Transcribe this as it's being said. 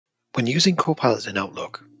When using Copilot in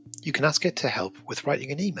Outlook, you can ask it to help with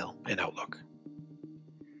writing an email in Outlook.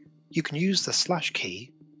 You can use the /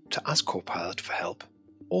 key to ask Copilot for help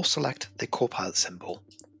or select the Copilot symbol.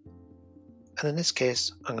 And in this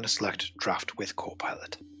case, I'm going to select Draft with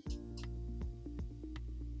Copilot.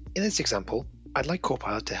 In this example, I'd like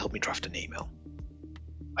Copilot to help me draft an email.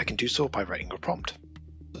 I can do so by writing a prompt.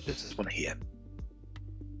 This is one here.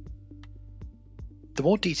 The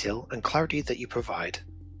more detail and clarity that you provide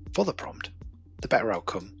for the prompt, the better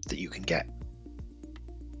outcome that you can get.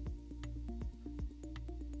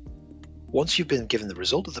 Once you've been given the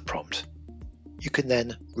result of the prompt, you can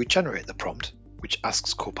then regenerate the prompt, which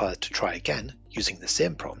asks Copilot to try again using the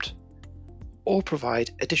same prompt, or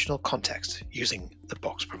provide additional context using the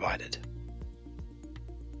box provided.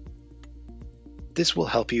 This will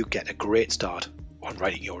help you get a great start on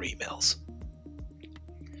writing your emails.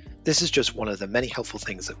 This is just one of the many helpful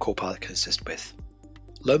things that Copilot can assist with.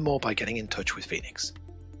 Learn more by getting in touch with Phoenix.